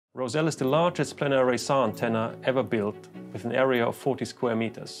ROSEL is the largest planar radar antenna ever built, with an area of 40 square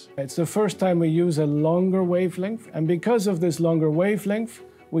meters. It's the first time we use a longer wavelength, and because of this longer wavelength,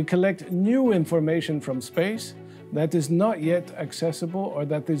 we collect new information from space that is not yet accessible or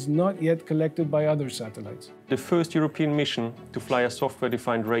that is not yet collected by other satellites. The first European mission to fly a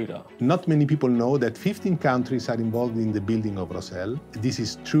software-defined radar. Not many people know that 15 countries are involved in the building of ROSEL. This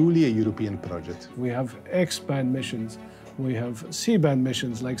is truly a European project. We have X-band missions, we have C-band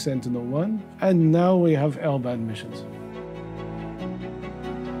missions like Sentinel-1, and now we have L-band missions.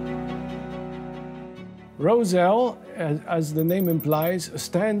 ROSEL, as the name implies,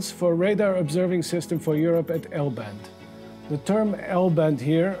 stands for Radar Observing System for Europe at L-band. The term L-band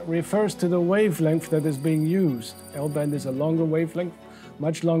here refers to the wavelength that is being used. L-band is a longer wavelength,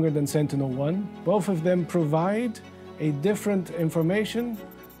 much longer than Sentinel-1. Both of them provide a different information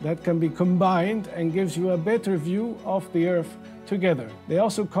that can be combined and gives you a better view of the Earth together. They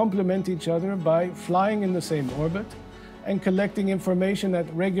also complement each other by flying in the same orbit and collecting information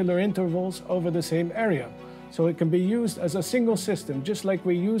at regular intervals over the same area. So it can be used as a single system, just like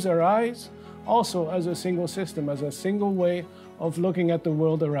we use our eyes, also as a single system, as a single way of looking at the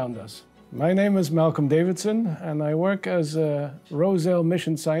world around us. My name is Malcolm Davidson, and I work as a ROSEL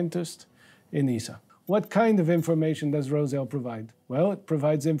mission scientist in ESA. What kind of information does ROSEL provide? Well, it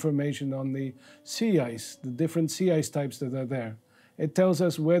provides information on the sea ice, the different sea ice types that are there. It tells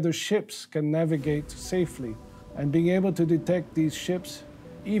us whether ships can navigate safely, and being able to detect these ships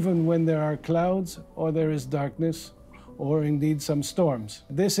even when there are clouds or there is darkness or indeed some storms.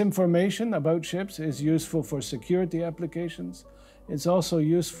 This information about ships is useful for security applications. It's also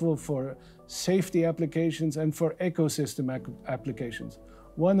useful for safety applications and for ecosystem applications.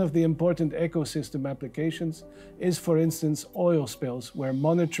 One of the important ecosystem applications is, for instance, oil spills, where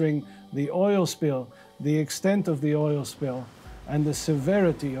monitoring the oil spill, the extent of the oil spill, and the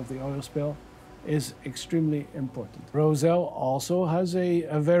severity of the oil spill is extremely important. ROSEL also has a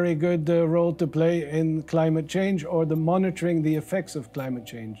very good role to play in climate change or the monitoring the effects of climate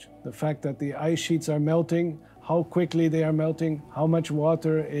change. The fact that the ice sheets are melting, how quickly they are melting, how much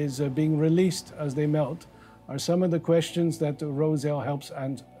water is being released as they melt, are some of the questions that ROSEL helps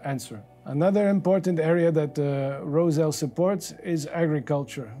answer. Another important area that ROSEL supports is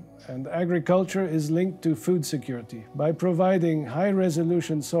agriculture. And agriculture is linked to food security. By providing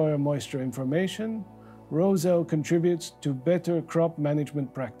high-resolution soil moisture information, ROSEL contributes to better crop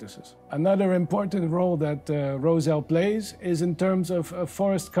management practices. Another important role that ROSEL plays is in terms of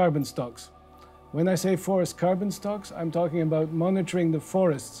forest carbon stocks. When I say forest carbon stocks, I'm talking about monitoring the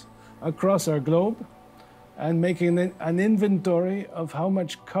forests across our globe and making an inventory of how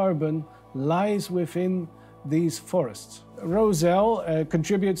much carbon lies within these forests. ROSEL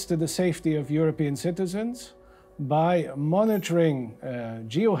contributes to the safety of European citizens by monitoring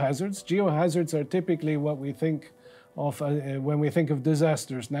geohazards. Geohazards are typically what we think of when we think of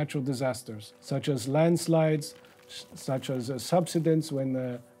disasters, natural disasters, such as landslides, such as subsidence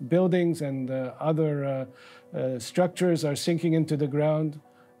when buildings and other structures are sinking into the ground.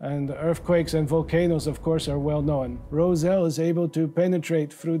 And earthquakes and volcanoes, of course, are well known. ROSEL is able to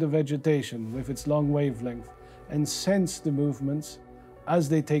penetrate through the vegetation with its long wavelength and sense the movements as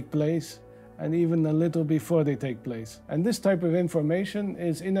they take place and even a little before they take place. And this type of information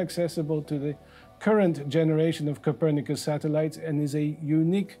is inaccessible to the current generation of Copernicus satellites and is a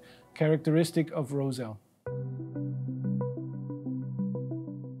unique characteristic of ROSEL.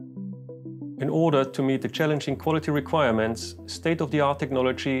 In order to meet the challenging quality requirements, state-of-the-art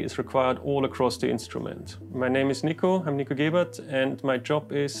technology is required all across the instrument. My name is Nico, I'm Nico Gebert, and my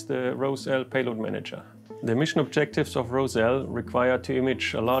job is the ROSEL payload manager. The mission objectives of ROSEL require to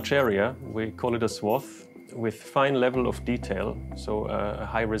image a large area, we call it a swath, with fine level of detail, so a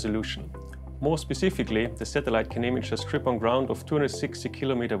high resolution. More specifically, the satellite can image a strip on ground of 260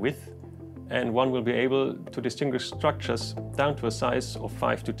 km width, and one will be able to distinguish structures down to a size of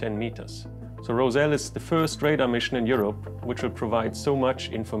 5 to 10 meters. So ROSEL is the first radar mission in Europe which will provide so much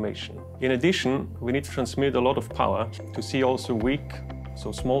information. In addition, we need to transmit a lot of power to see also weak,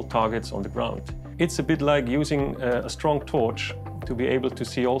 so small targets on the ground. It's a bit like using a strong torch to be able to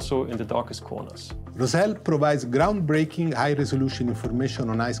see also in the darkest corners. ROSEL provides groundbreaking high-resolution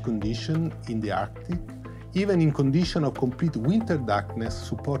information on ice conditions in the Arctic, even in conditions of complete winter darkness,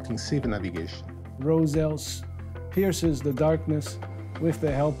 supporting safe navigation. ROSEL pierces the darkness with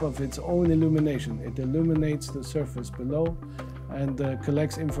the help of its own illumination. It illuminates the surface below and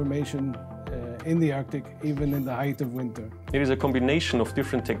collects information in the Arctic, even in the height of winter. It is a combination of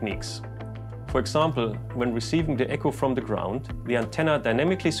different techniques. For example, when receiving the echo from the ground, the antenna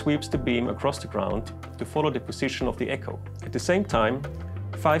dynamically sweeps the beam across the ground to follow the position of the echo. At the same time,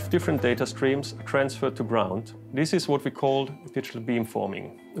 5 different data streams are transferred to ground. This is what we call digital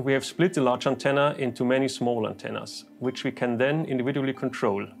beamforming. We have split the large antenna into many small antennas, which we can then individually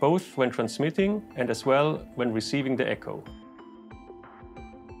control, both when transmitting and as well when receiving the echo.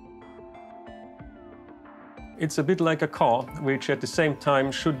 It's a bit like a car, which at the same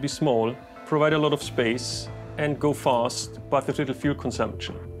time should be small, provide a lot of space, and go fast, but with little fuel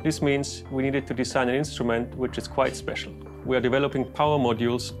consumption. This means we needed to design an instrument which is quite special. We are developing power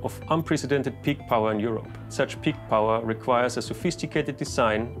modules of unprecedented peak power in Europe. Such peak power requires a sophisticated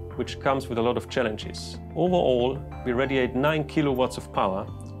design which comes with a lot of challenges. Overall, we radiate 9 kilowatts of power,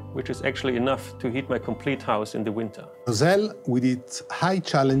 which is actually enough to heat my complete house in the winter. ROSEL, with its high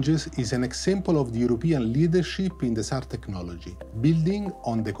challenges, is an example of the European leadership in the SAR technology, building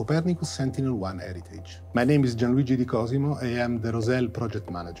on the Copernicus Sentinel-1 heritage. My name is Gianluigi Di Cosimo, I am the ROSEL project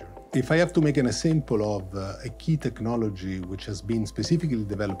manager. If I have to make an example of a key technology which has been specifically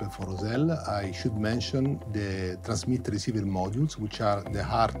developed for ROSEL, I should mention the transmit-receiver modules, which are the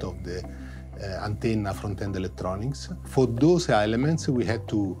heart of the antenna front-end electronics. For those elements, we had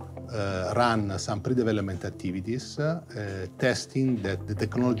to run some pre-development activities, testing that the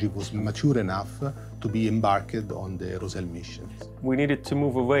technology was mature enough to be embarked on the ROSEL missions. We needed to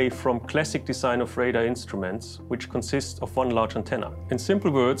move away from classic design of radar instruments, which consists of one large antenna. In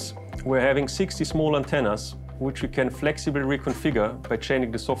simple words, we're having 60 small antennas, which we can flexibly reconfigure by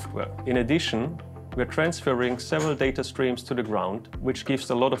changing the software. In addition, we're transferring several data streams to the ground, which gives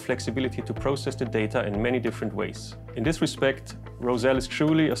a lot of flexibility to process the data in many different ways. In this respect, ROSEL is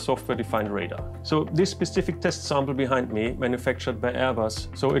truly a software-defined radar. So this specific test sample behind me, manufactured by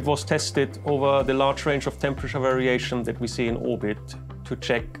Airbus, so it was tested over the large range of temperature variation that we see in orbit to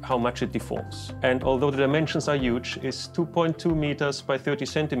check how much it deforms. And although the dimensions are huge, it's 2.2 meters by 30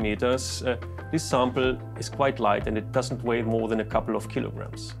 centimeters, this sample is quite light and it doesn't weigh more than a couple of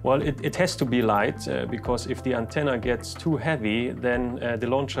kilograms. Well, it has to be light because if the antenna gets too heavy, then the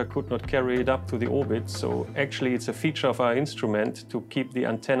launcher could not carry it up to the orbit. So actually it's a feature of our instrument to keep the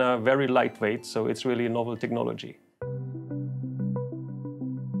antenna very lightweight, so it's really a novel technology.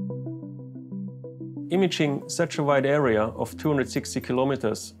 Imaging such a wide area of 260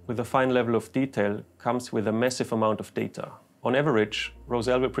 kilometers with a fine level of detail comes with a massive amount of data. On average,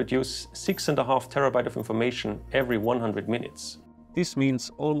 ROSEL will produce 6.5 terabytes of information every 100 minutes. This means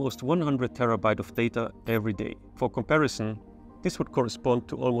almost 100 terabytes of data every day. For comparison, this would correspond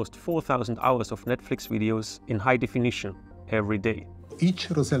to almost 4,000 hours of Netflix videos in high definition every day. Each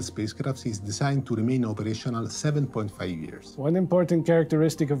ROSEL spacecraft is designed to remain operational 7.5 years. One important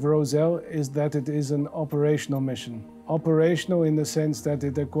characteristic of ROSEL is that it is an operational mission. Operational in the sense that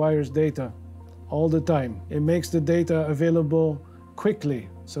it acquires data all the time. It makes the data available quickly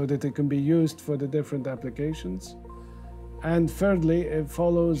so that it can be used for the different applications. And thirdly, it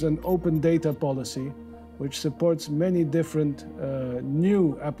follows an open data policy which supports many different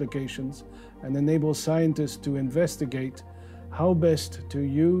new applications and enables scientists to investigate how best to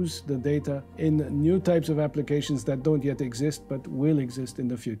use the data in new types of applications that don't yet exist but will exist in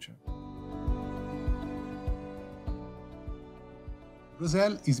the future.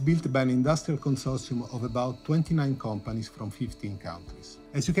 ROSEL is built by an industrial consortium of about 29 companies from 15 countries.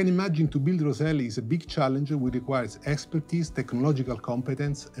 As you can imagine, to build ROSEL is a big challenge which requires expertise, technological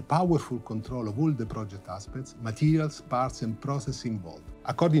competence, a powerful control of all the project aspects, materials, parts and process involved.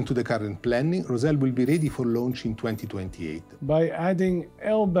 According to the current planning, ROSEL will be ready for launch in 2028. By adding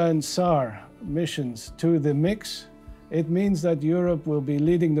L-band SAR missions to the mix, it means that Europe will be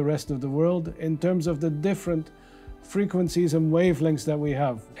leading the rest of the world in terms of the different frequencies and wavelengths that we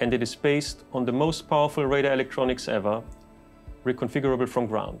have. And it is based on the most powerful radar electronics ever, reconfigurable from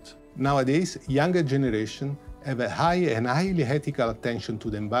ground. Nowadays, younger generation have a high and highly ethical attention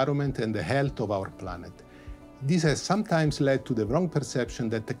to the environment and the health of our planet. This has sometimes led to the wrong perception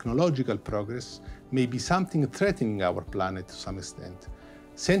that technological progress may be something threatening our planet to some extent.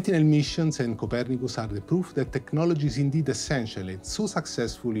 Sentinel missions and Copernicus are the proof that technology is indeed essential and so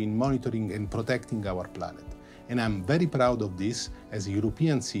successful in monitoring and protecting our planet. And I'm very proud of this as a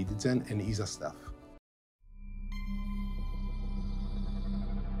European citizen and ESA staff.